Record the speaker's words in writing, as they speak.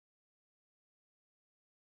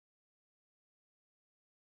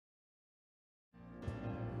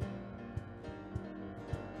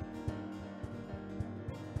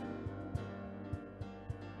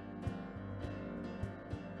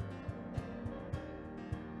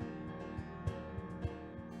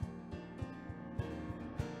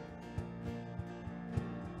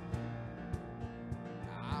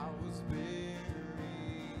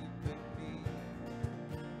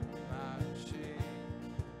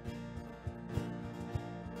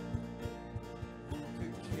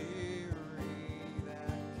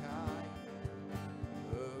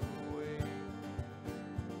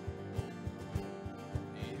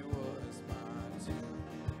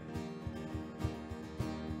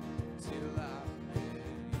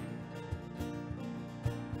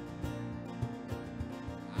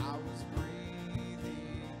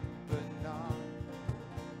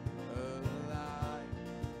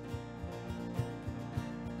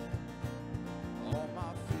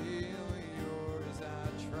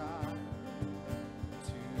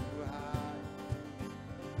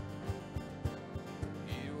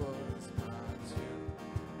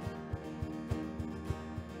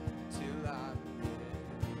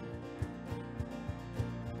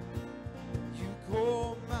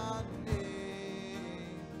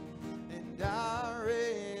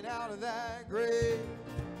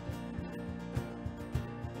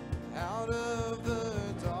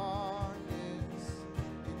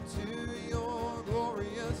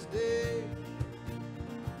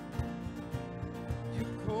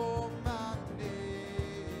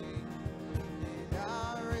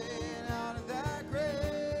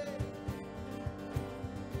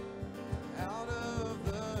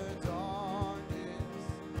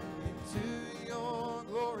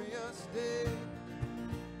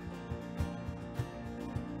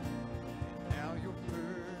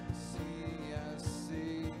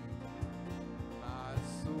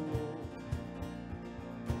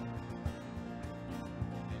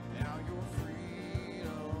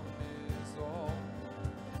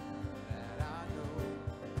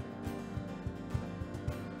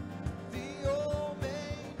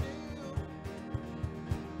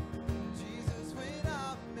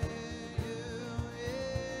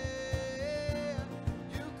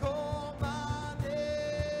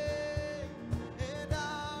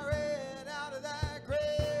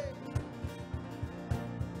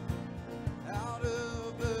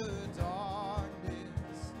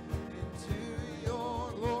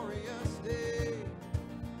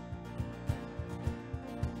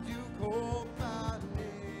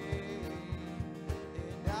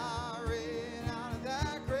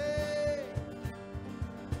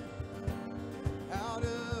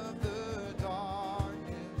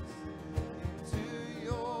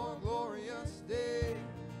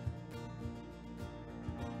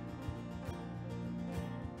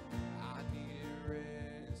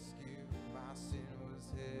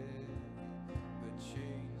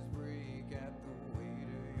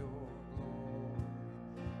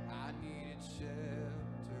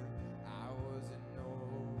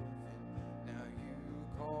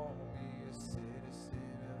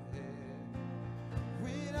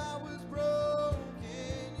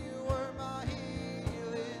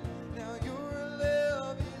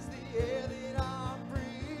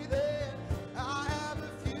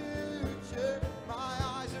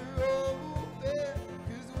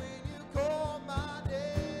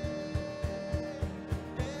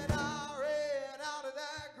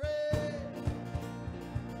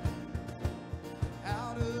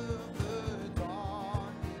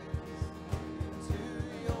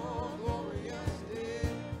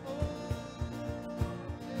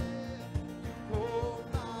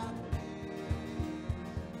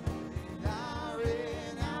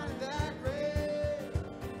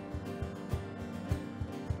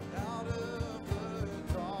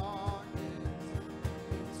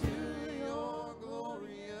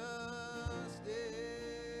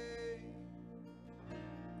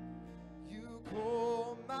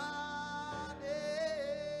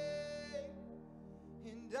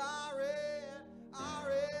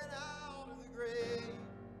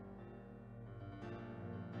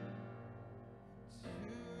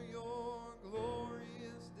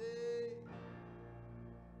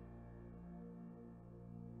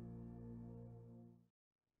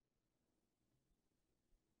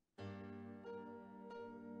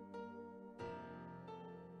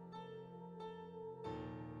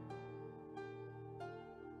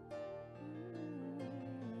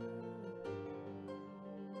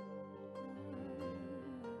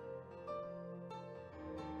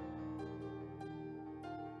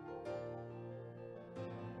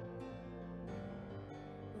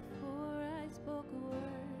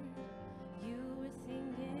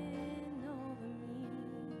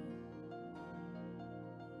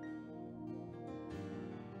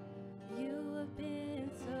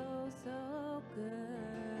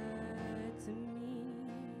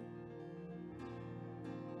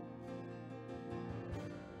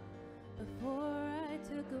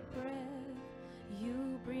breath,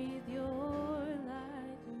 you breathe your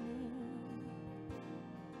life in me.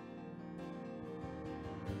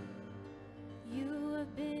 You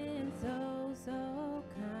have been so, so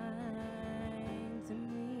kind to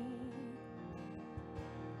me.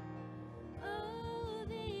 Oh,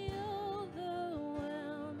 the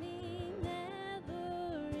overwhelming,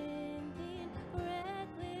 never-ending,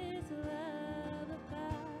 reckless love of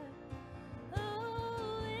God.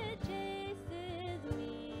 Oh, it chases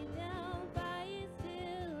me down, fights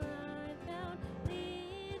till I'm found,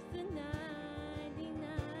 leaves the 99.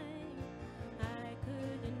 I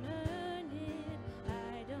couldn't earn it,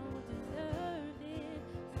 I don't deserve it,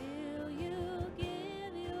 still you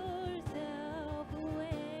give yourself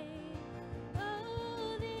away.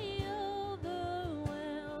 Oh, the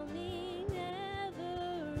overwhelming,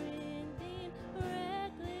 never-ending,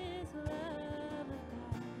 reckless love of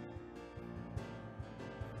God.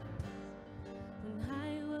 When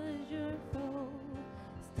I was your foe,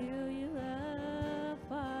 still your love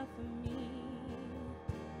fought for me.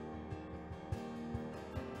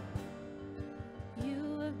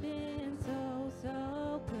 You have been so,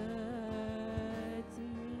 so good to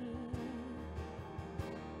me.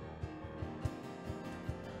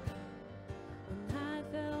 When I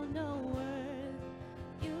felt no worth,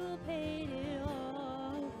 you paid it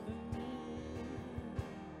all for me.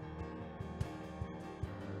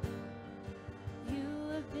 You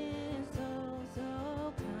have been so,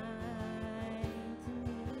 so kind to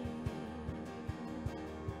me.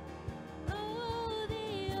 Oh,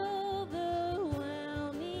 the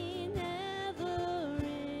overwhelming,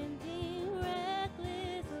 never-ending,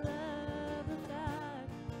 reckless love of God.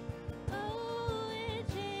 Oh, it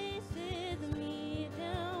chases me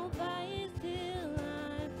down, fights till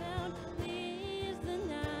I'm found, leaves the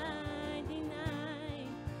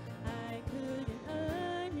 99. I couldn't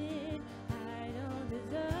earn it, I don't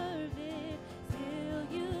deserve it, still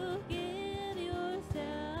you give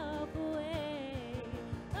yourself away.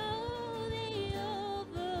 Oh, the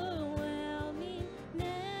overwhelming,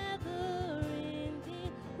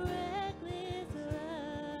 never-ending, reckless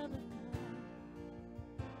love of God.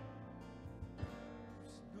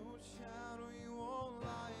 There's no shadow you won't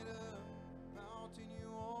light up, mountain you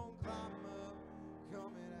won't climb up,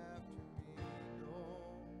 coming after me, no.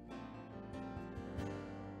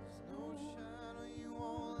 There's no shadow you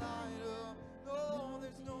won't light up, no,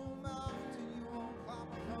 there's no mountain you won't climb up,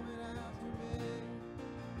 coming after me.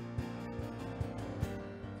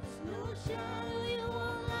 There's no Shadow you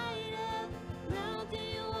won't light up, mountain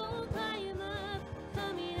you won't climb up,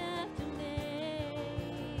 coming after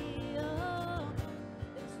me. Oh,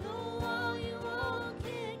 there's no wall you won't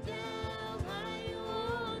kick down, high you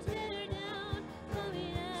won't tear down,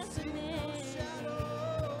 coming after me.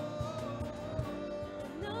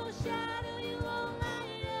 No shadow you won't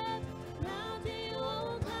light up, mountain you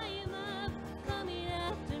won't climb up, coming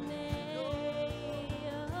after me.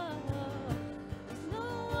 There's no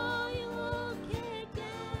wall you won't kick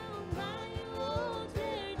down, high you won't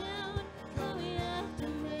tear down, coming after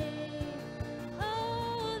me.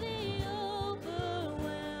 Oh, the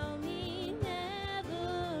overwhelming,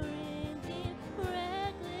 never-ending,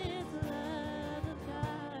 reckless love of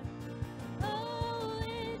God. Oh,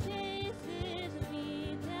 it chases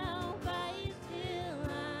me down, fights till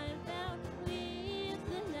I'm found, leaves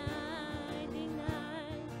the 99.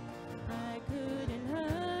 I couldn't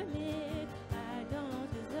earn it, I don't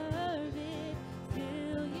deserve it,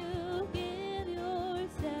 still you give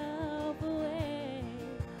yourself away.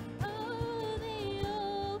 Oh, the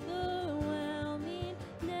overwhelming,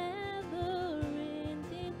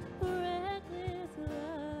 never-ending, reckless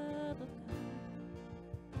love of God.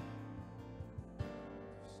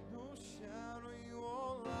 There's no shadow you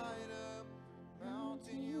won't light up,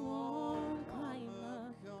 mountain you won't climb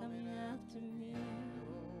up, coming after me.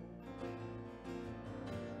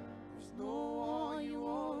 There's no wall you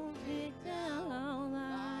won't kick down,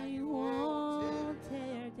 lie you won't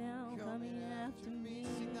tear down, coming after me.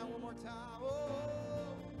 Sing that one more time.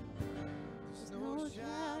 Oh, there's no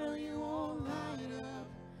shadow you won't light up,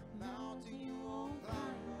 mountain you won't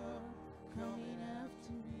climb up, coming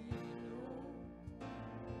after me. No,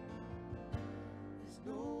 there's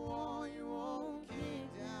no wall you won't kick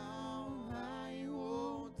down, high you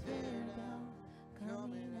won't tear down,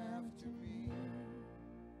 coming after me.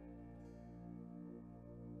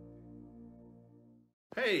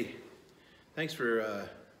 Hey, thanks for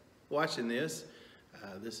watching this.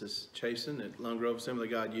 This is Chasen at Lone Grove Assembly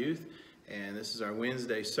of God Youth, and this is our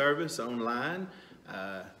Wednesday service online.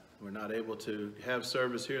 We're not able to have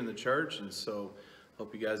service here in the church, and so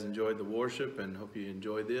Hope you guys enjoyed the worship and hope you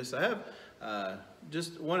enjoyed this. I have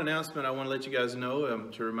just one announcement I want to let you guys know,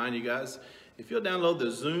 to remind you guys. If you'll download the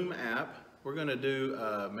Zoom app, we're going to do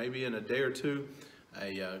maybe in a day or two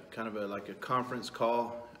a kind of like a conference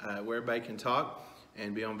call where everybody can talk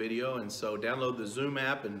and be on video. And so download the Zoom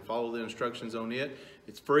app and follow the instructions on it.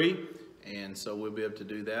 It's free, and so we'll be able to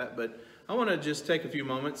do that. But I want to just take a few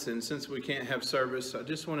moments, and since we can't have service, I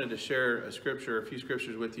just wanted to share a few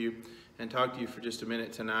scriptures with you and talk to you for just a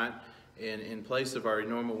minute tonight in place of our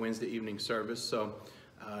normal Wednesday evening service. So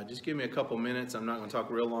just give me a couple minutes. I'm not going to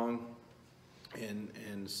talk real long.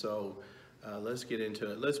 And so let's get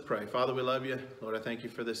into it. Let's pray. Father, we love you. Lord, I thank you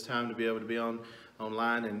for this time to be able to be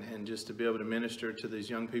online and just to be able to minister to these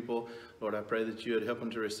young people. Lord, I pray that you would help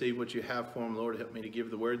them to receive what you have for them. Lord, help me to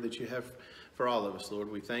give the word that you have for all of us.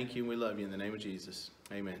 Lord, we thank you and we love you in the name of Jesus.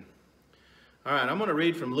 Amen. All right, I'm going to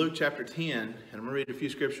read from Luke chapter 10, and I'm going to read a few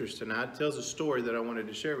scriptures tonight. It tells a story that I wanted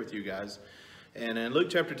to share with you guys. And in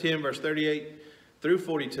Luke chapter 10, verse 38 through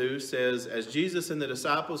 42 says, as Jesus and the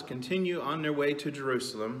disciples continue on their way to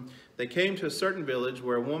Jerusalem, they came to a certain village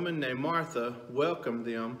where a woman named Martha welcomed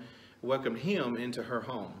him into her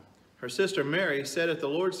home. Her sister Mary sat at the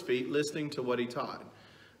Lord's feet listening to what he taught.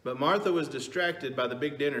 But Martha was distracted by the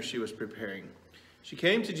big dinner she was preparing. She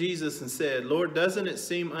came to Jesus and said, Lord, doesn't it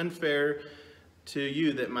seem unfair to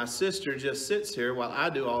you that my sister just sits here while I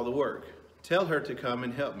do all the work? Tell her to come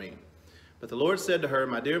and help me. But the Lord said to her,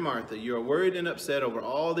 my dear Martha, you are worried and upset over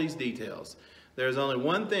all these details. There is only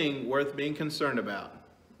one thing worth being concerned about.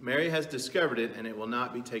 Mary has discovered it, and it will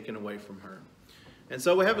not be taken away from her. And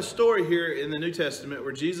so we have a story here in the New Testament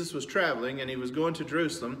where Jesus was traveling, and he was going to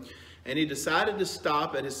Jerusalem, and he decided to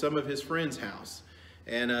stop at some of his friends' house.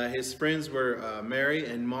 And his friends were Mary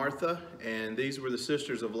and Martha, and these were the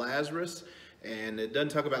sisters of Lazarus. And it doesn't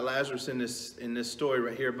talk about Lazarus in this story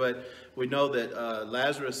right here, but we know that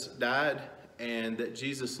Lazarus died and that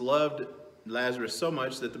Jesus loved Lazarus so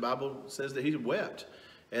much that the Bible says that he wept.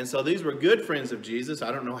 And so these were good friends of Jesus.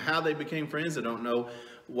 I don't know how they became friends. I don't know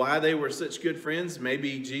why they were such good friends.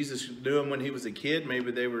 Maybe Jesus knew him when he was a kid.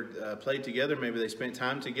 Maybe they were played together. Maybe they spent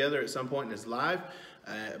time together at some point in his life.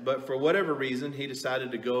 But for whatever reason, he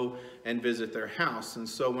decided to go and visit their house. And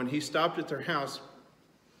so when he stopped at their house,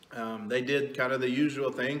 they did kind of the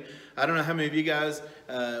usual thing. I don't know how many of you guys,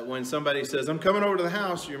 when somebody says, I'm coming over to the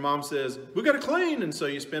house, your mom says, we got to clean. And so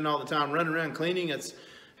you spend all the time running around cleaning. It's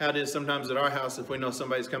how it is sometimes at our house. If we know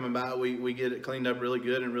somebody's coming by, we get it cleaned up really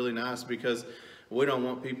good and really nice because we don't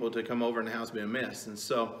want people to come over and the house be a mess. And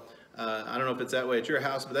so I don't know if it's that way at your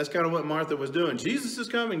house, but that's kind of what Martha was doing. Jesus is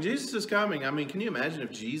coming. Jesus is coming. I mean, can you imagine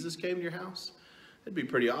if Jesus came to your house? It'd be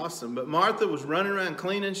pretty awesome. But Martha was running around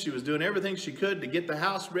cleaning. She was doing everything she could to get the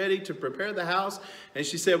house ready, to prepare the house. And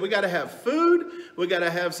she said, we got to have food. We got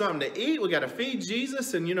to have something to eat. We got to feed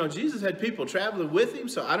Jesus. And, you know, Jesus had people traveling with him.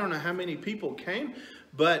 So I don't know how many people came,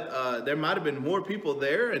 but there might have been more people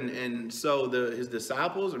there. And so his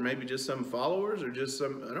disciples, or maybe just some followers, or just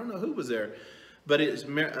some, I don't know who was there. But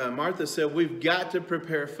Martha said, we've got to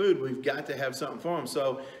prepare food. We've got to have something for him.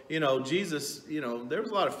 So, you know, Jesus, you know, there was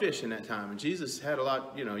a lot of fish in that time. And Jesus had a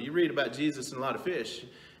lot, you know, you read about Jesus and a lot of fish.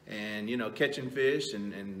 And, you know, catching fish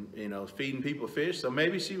and you know, feeding people fish. So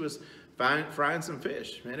maybe she was frying some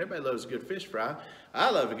fish. Man, everybody loves a good fish fry. I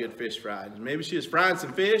love a good fish fry. Maybe she was frying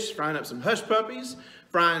some fish, frying up some hush puppies,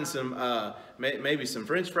 frying some, maybe some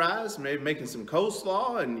French fries, maybe making some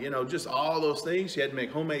coleslaw, and, you know, just all those things. She had to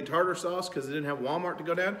make homemade tartar sauce because they didn't have Walmart to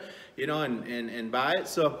go down, you know, and buy it.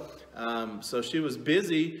 So, so she was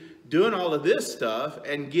busy doing all of this stuff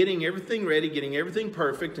and getting everything ready, getting everything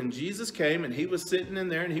perfect. And Jesus came, and he was sitting in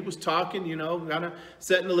there, and he was talking, you know, kind of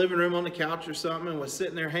sat in the living room on the couch or something, and was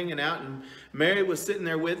sitting there hanging out. And Mary was sitting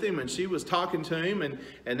there with him, and she was talking to him,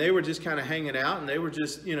 and they were just kind of hanging out, and they were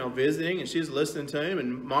just, you know, visiting, and she was listening to him.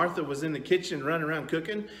 And Martha was in the kitchen running around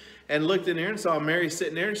cooking, and looked in there and saw Mary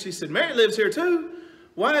sitting there, and she said, Mary lives here too.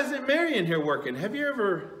 Why isn't Mary in here working? Have you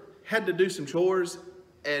ever had to do some chores?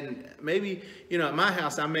 And maybe, you know, at my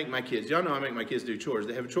house, I make my kids. Y'all know I make my kids do chores.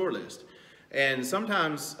 They have a chore list. And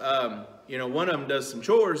sometimes, you know, one of them does some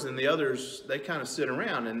chores and the others, they kind of sit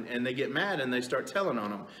around and they get mad and they start telling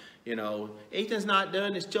on them. You know, Ethan's not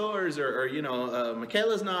doing his chores, or you know,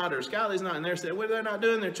 Michaela's not, or Skyly's not. And they're saying, well, they're not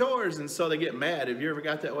doing their chores. And so they get mad. Have you ever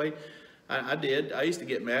got that way? I did. I used to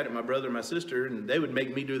get mad at my brother and my sister, and they would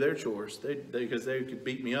make me do their chores. Because they could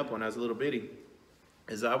beat me up when I was a little bitty.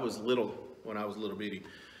 As I was little, when I was a little bitty.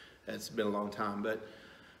 That's been a long time. But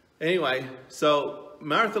anyway, so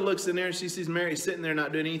Martha looks in there and she sees Mary sitting there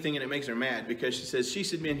not doing anything, and it makes her mad because she says she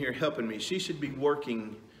should be in here helping me. She should be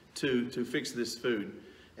working to fix this food.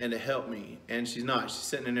 and to help me. And she's not. She's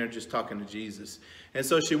sitting in there just talking to Jesus. And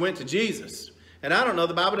so she went to Jesus. And I don't know,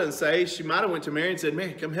 the Bible doesn't say. She might have went to Mary and said,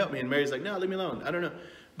 Mary, come help me. And Mary's like, no, leave me alone. I don't know.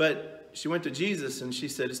 But she went to Jesus and she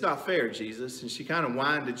said, it's not fair, Jesus. And she kind of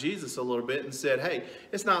whined to Jesus a little bit and said, hey,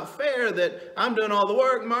 it's not fair that I'm doing all the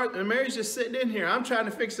work, Martha, and Mary's just sitting in here. I'm trying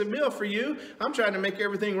to fix a meal for you. I'm trying to make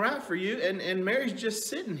everything right for you. And Mary's just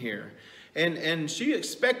sitting here. And she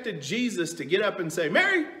expected Jesus to get up and say,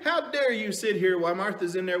 Mary, how dare you sit here while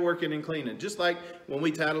Martha's in there working and cleaning? Just like when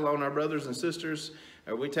we tattle on our brothers and sisters,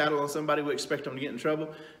 or we tattle on somebody, we expect them to get in trouble.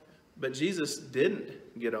 But Jesus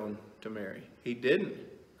didn't get on to Mary. He didn't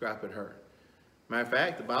gripe at her. Matter of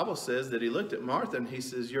fact, the Bible says that he looked at Martha and he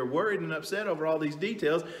says, you're worried and upset over all these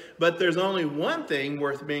details, but there's only one thing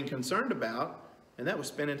worth being concerned about, and that was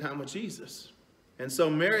spending time with Jesus. And so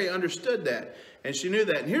Mary understood that, and she knew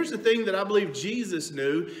that. And here's the thing that I believe Jesus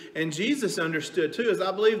knew, and Jesus understood too, is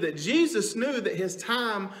I believe that Jesus knew that his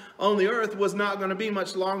time on the earth was not going to be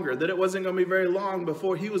much longer, that it wasn't going to be very long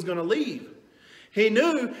before he was going to leave. He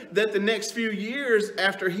knew that the next few years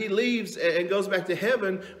after he leaves and goes back to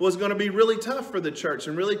heaven was going to be really tough for the church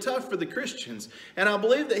and really tough for the Christians. And I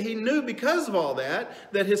believe that he knew because of all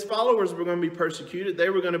that, that his followers were going to be persecuted. They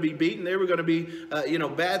were going to be beaten. They were going to be,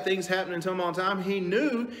 bad things happening to them all the time. He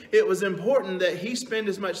knew it was important that he spend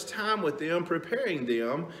as much time with them, preparing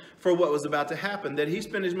them for what was about to happen, that he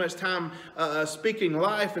spend as much time speaking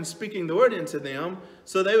life and speaking the word into them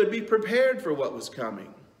so they would be prepared for what was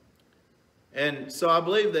coming. And so I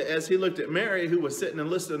believe that as he looked at Mary, who was sitting and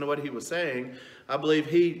listening to what he was saying, I believe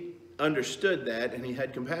he understood that and he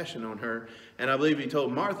had compassion on her. And I believe he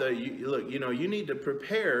told Martha, you need to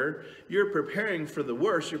prepare. You're preparing for the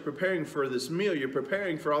worst. You're preparing for this meal. You're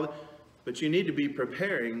preparing for all that. But you need to be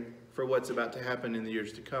preparing for what's about to happen in the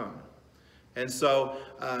years to come. And so,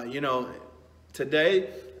 today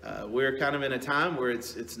we're kind of in a time where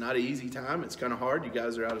it's not an easy time. It's kind of hard. You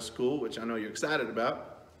guys are out of school, which I know you're excited about.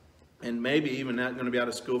 And maybe even not going to be out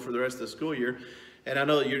of school for the rest of the school year. And I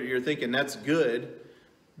know that you're thinking that's good,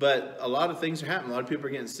 but a lot of things are happening. A lot of people are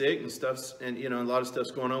getting sick and stuff's, and a lot of stuff's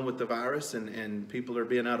going on with the virus, and people are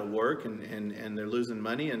being out of work and they're losing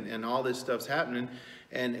money, and all this stuff's happening.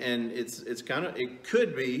 And it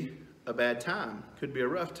could be a bad time, could be a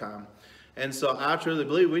rough time. And so I truly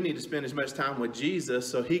believe we need to spend as much time with Jesus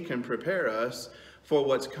so he can prepare us for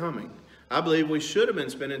what's coming. I believe we should have been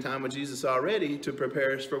spending time with Jesus already to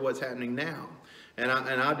prepare us for what's happening now. And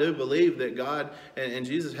I do believe that God and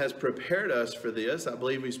Jesus has prepared us for this. I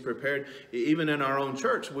believe he's prepared, even in our own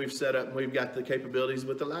church, we've got the capabilities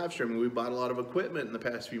with the live streaming. We've bought a lot of equipment in the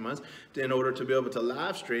past few months in order to be able to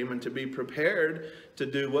live stream and to be prepared to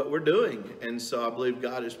do what we're doing. And so I believe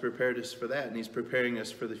God has prepared us for that, and he's preparing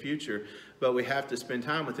us for the future. But we have to spend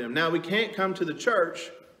time with him. Now, we can't come to the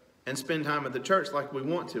church and spend time at the church like we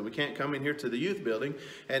want to. We can't come in here to the youth building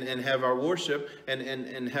and have our worship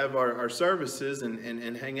and have our services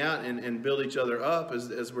and hang out and build each other up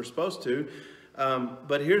as we're supposed to.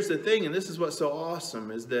 But here's the thing, and this is what's so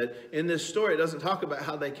awesome, is that in this story, it doesn't talk about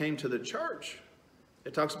how they came to the church.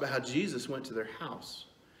 It talks about how Jesus went to their house.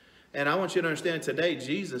 And I want you to understand today,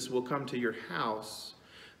 Jesus will come to your house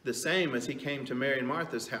the same as he came to Mary and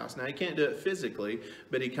Martha's house. Now, he can't do it physically,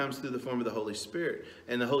 but he comes through the form of the Holy Spirit.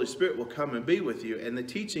 And the Holy Spirit will come and be with you. And the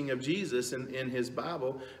teaching of Jesus in his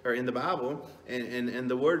Bible, or in the Bible, and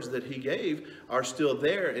the words that he gave are still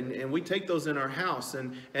there. And we take those in our house.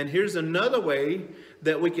 And here's another way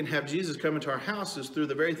that we can have Jesus come into our house is through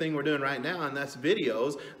the very thing we're doing right now, and that's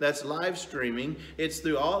videos, that's live streaming. It's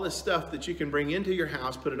through all the stuff that you can bring into your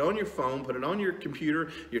house, put it on your phone, put it on your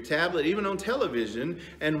computer, your tablet, even on television,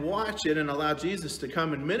 and watch it and allow Jesus to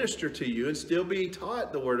come and minister to you and still be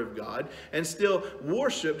taught the Word of God and still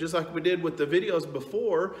worship, just like we did with the videos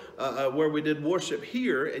before, where we did worship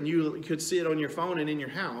here, and you could see it on your phone and in your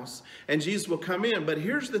house, and Jesus will come in. But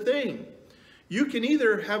here's the thing. You can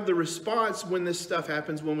either have the response when this stuff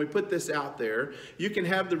happens, when we put this out there. You can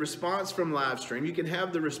have the response from live stream. You can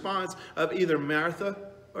have the response of either Martha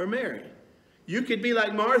or Mary. You could be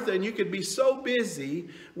like Martha, and you could be so busy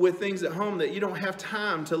with things at home that you don't have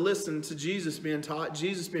time to listen to Jesus being taught,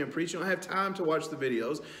 Jesus being preached. You don't have time to watch the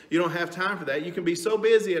videos. You don't have time for that. You can be so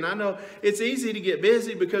busy, and I know it's easy to get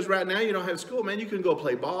busy because right now you don't have school. Man, you can go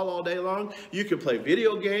play ball all day long. You can play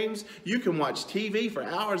video games. You can watch TV for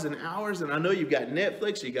hours and hours, and I know you've got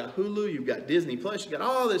Netflix, you got Hulu, you've got Disney Plus, you got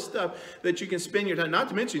all this stuff that you can spend your time, not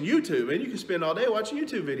to mention YouTube, and you can spend all day watching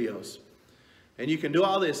YouTube videos. And you can do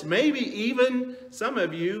all this. Maybe even some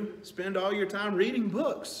of you spend all your time reading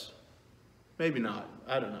books. Maybe not.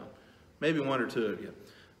 I don't know. Maybe one or two of you.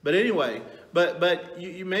 But anyway, but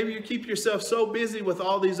you maybe you keep yourself so busy with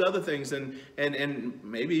all these other things, and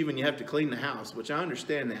maybe even you have to clean the house, which I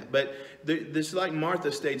understand that. But this, like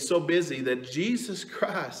Martha stayed so busy that Jesus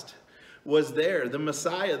Christ was there. The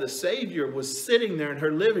Messiah, the Savior, was sitting there in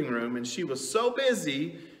her living room, and she was so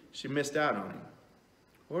busy she missed out on him.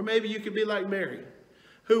 Or maybe you could be like Mary,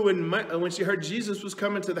 who when she heard Jesus was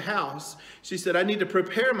coming to the house, she said, I need to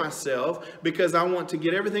prepare myself because I want to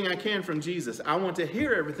get everything I can from Jesus. I want to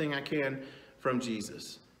hear everything I can from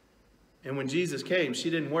Jesus. And when Jesus came, she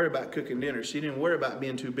didn't worry about cooking dinner. She didn't worry about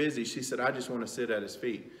being too busy. She said, I just want to sit at his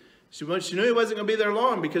feet. She knew he wasn't going to be there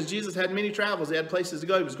long because Jesus had many travels. He had places to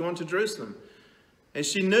go. He was going to Jerusalem. And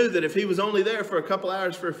she knew that if he was only there for a couple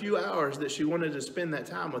hours, for a few hours, that she wanted to spend that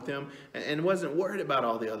time with him and wasn't worried about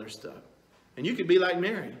all the other stuff. And you could be like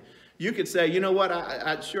Mary. You could say, you know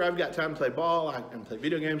what, sure, I've got time to play ball, I can play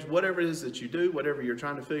video games, whatever it is that you do, whatever you're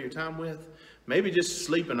trying to fill your time with. Maybe just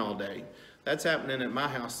sleeping all day. That's happening at my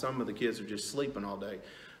house. Some of the kids are just sleeping all day.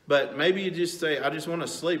 But maybe you just say, I just want to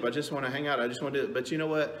sleep. I just want to hang out. I just want to do it. But you know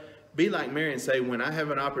what? Be like Mary and say, when I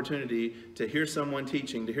have an opportunity to hear someone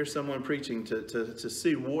teaching, to hear someone preaching, to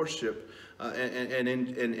see worship and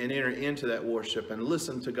enter into that worship and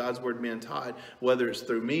listen to God's word being taught, whether it's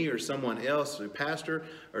through me or someone else, through pastor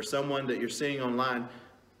or someone that you're seeing online,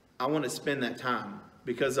 I want to spend that time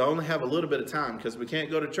because I only have a little bit of time because we can't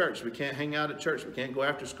go to church. We can't hang out at church. We can't go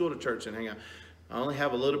after school to church and hang out. I only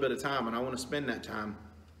have a little bit of time, and I want to spend that time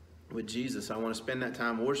with Jesus. I want to spend that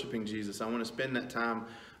time worshiping Jesus. I want to spend that time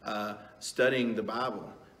studying the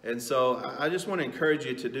Bible. And so I just want to encourage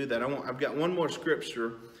you to do that. I've got one more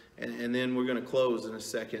scripture, and then we're going to close in a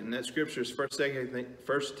second. And that scripture is 1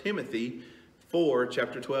 Timothy 4,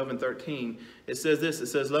 chapter 12 and 13. It says this, it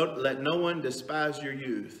says, let no one despise your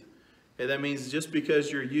youth. And that means just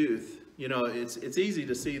because you're youth, you know, it's easy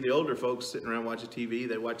to see the older folks sitting around watching TV.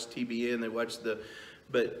 They watch TBN, they watch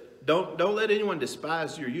but don't let anyone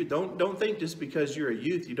despise your youth. Don't think just because you're a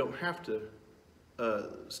youth, you don't have to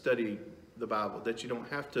study the Bible, that you don't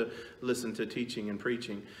have to listen to teaching and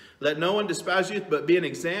preaching. Let no one despise youth, but be an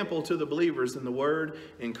example to the believers in the word,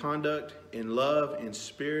 in conduct, in love, in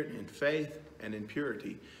spirit, in faith, and in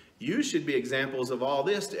purity. You should be examples of all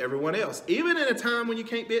this to everyone else. Even in a time when you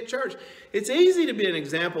can't be at church. It's easy to be an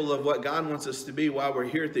example of what God wants us to be while we're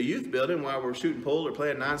here at the youth building, while we're shooting pool or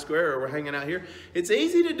playing 9 square or we're hanging out here. It's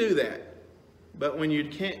easy to do that. But when you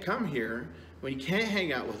can't come here, when you can't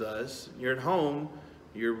hang out with us, you're at home,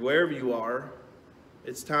 you're wherever you are,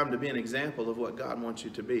 it's time to be an example of what God wants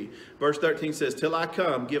you to be. Verse 13 says, till I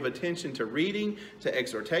come, give attention to reading, to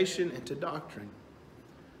exhortation, and to doctrine.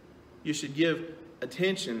 You should give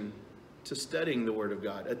attention to studying the Word of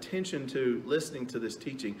God, attention to listening to this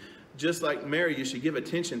teaching. Just like Mary, you should give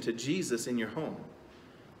attention to Jesus in your home.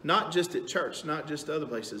 Not just at church, not just other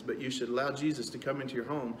places, but you should allow Jesus to come into your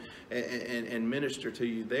home and minister to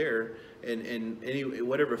you there in any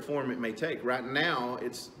whatever form it may take. Right now,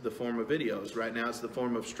 it's the form of videos. Right now, it's the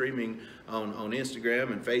form of streaming on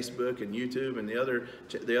Instagram and Facebook and YouTube and the other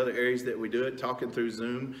areas that we do it, talking through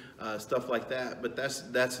Zoom, stuff like that. But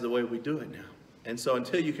that's the way we do it now. And so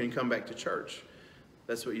until you can come back to church,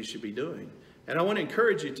 that's what you should be doing. And I want to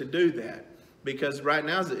encourage you to do that. Because right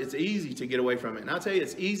now it's easy to get away from it. And I'll tell you,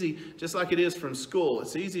 it's easy, just like it is from school.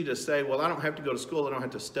 It's easy to say, well, I don't have to go to school. I don't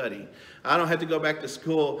have to study. I don't have to go back to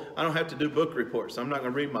school. I don't have to do book reports. I'm not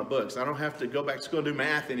going to read my books. I don't have to go back to school and do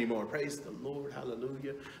math anymore. Praise the Lord.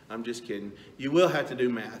 Hallelujah. I'm just kidding. You will have to do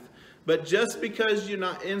math. But just because you're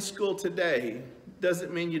not in school today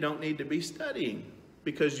doesn't mean you don't need to be studying.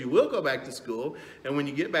 Because you will go back to school. And when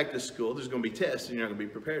you get back to school, there's going to be tests and you're not going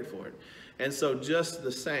to be prepared for it. And so just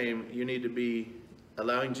the same, you need to be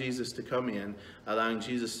allowing Jesus to come in, allowing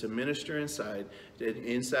Jesus to minister inside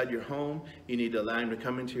your home. You need to allow him to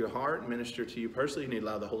come into your heart and minister to you personally. You need to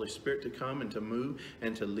allow the Holy Spirit to come and to move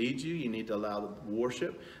and to lead you. You need to allow the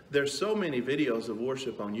worship. There's so many videos of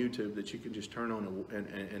worship on YouTube that you can just turn on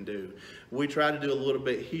and do. We try to do a little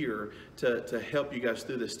bit here to help you guys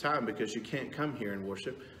through this time because you can't come here and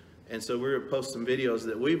worship. And so we're going to post some videos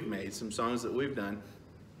that we've made, some songs that we've done.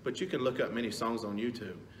 But you can look up many songs on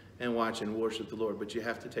YouTube and watch and worship the Lord. But you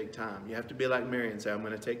have to take time. You have to be like Mary and say, I'm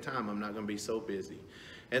going to take time. I'm not going to be so busy.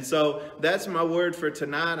 And so that's my word for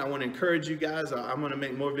tonight. I want to encourage you guys. I'm going to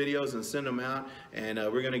make more videos and send them out. And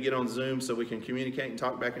we're going to get on Zoom so we can communicate and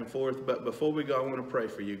talk back and forth. But before we go, I want to pray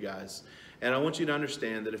for you guys. And I want you to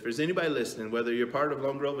understand that if there's anybody listening, whether you're part of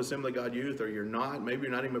Lone Grove Assembly of God Youth or you're not, maybe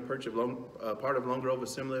you're not even part of Lone Grove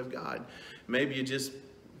Assembly of God. Maybe you just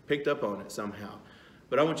picked up on it somehow.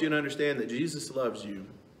 But I want you to understand that Jesus loves you.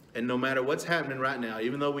 And no matter what's happening right now,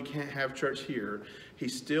 even though we can't have church here, he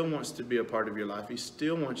still wants to be a part of your life. He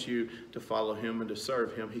still wants you to follow him and to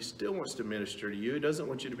serve him. He still wants to minister to you. He doesn't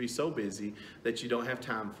want you to be so busy that you don't have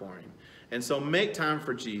time for him. And so make time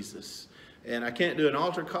for Jesus. And I can't do an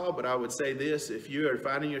altar call, but I would say this: if you are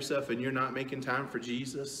finding yourself and you're not making time for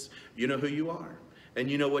Jesus, you know who you are. And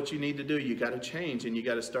you know what you need to do. You got to change, and you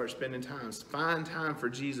got to start spending time. Find time for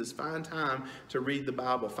Jesus. Find time to read the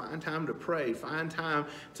Bible. Find time to pray. Find time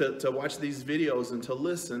to watch these videos and to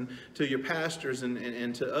listen to your pastors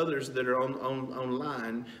and to others that are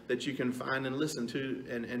online that you can find and listen to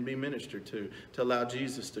and be ministered to allow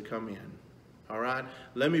Jesus to come in. All right?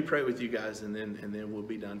 Let me pray with you guys, and then we'll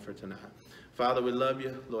be done for tonight. Father, we love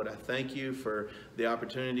you. Lord, I thank you for the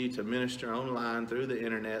opportunity to minister online through the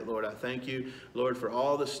internet. Lord, I thank you, Lord, for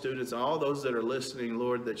all the students, all those that are listening,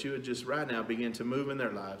 Lord, that you would just right now begin to move in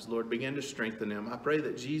their lives. Lord, begin to strengthen them. I pray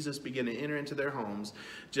that Jesus begin to enter into their homes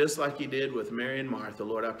just like he did with Mary and Martha.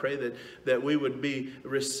 Lord, I pray that we would be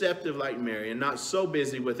receptive like Mary and not so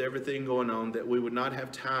busy with everything going on that we would not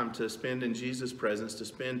have time to spend in Jesus' presence, to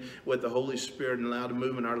spend with the Holy Spirit and allow to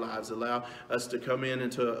move in our lives, allow us to come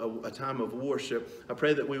into a time of worship. I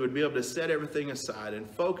pray that we would be able to set everything aside and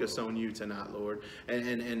focus on you tonight, Lord,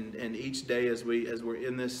 and each day as we're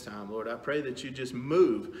in this time, Lord. I pray that you just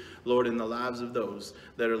move, Lord, in the lives of those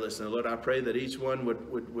that are listening. Lord, I pray that each one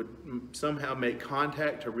would somehow make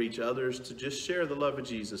contact to reach others, to just share the love of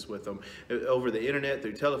Jesus with them over the internet,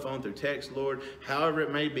 through telephone, through text, Lord, however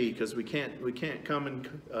it may be, because we can't come and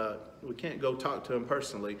we can't go talk to them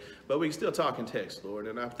personally, but we can still talk in text, Lord.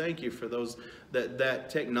 And I thank you for those that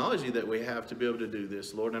technology that we have to be able to do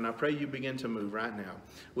this, Lord. And I pray you begin to move right now.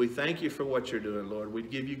 We thank you for what you're doing, Lord. We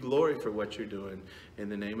give you glory for what you're doing in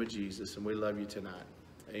the name of Jesus. And we love you tonight.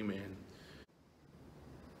 Amen.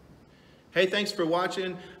 Hey, thanks for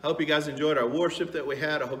watching. I hope you guys enjoyed our worship that we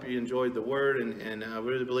had. I hope you enjoyed the word, and I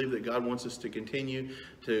really believe that God wants us to continue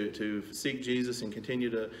to seek Jesus and continue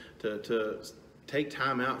to take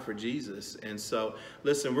time out for Jesus. And so,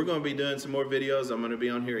 listen, we're going to be doing some more videos. I'm going to be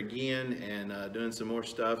on here again and doing some more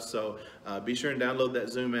stuff. So be sure and download that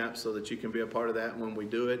Zoom app so that you can be a part of that when we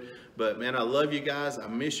do it. But man, I love you guys. I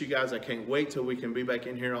miss you guys. I can't wait till we can be back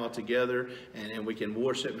in here all together and we can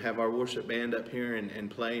worship and have our worship band up here and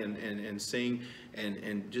play and sing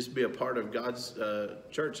and just be a part of God's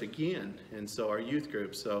church again. And so our youth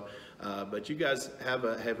group. So, but you guys have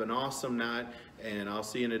an awesome night, and I'll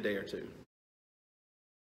see you in a day or two.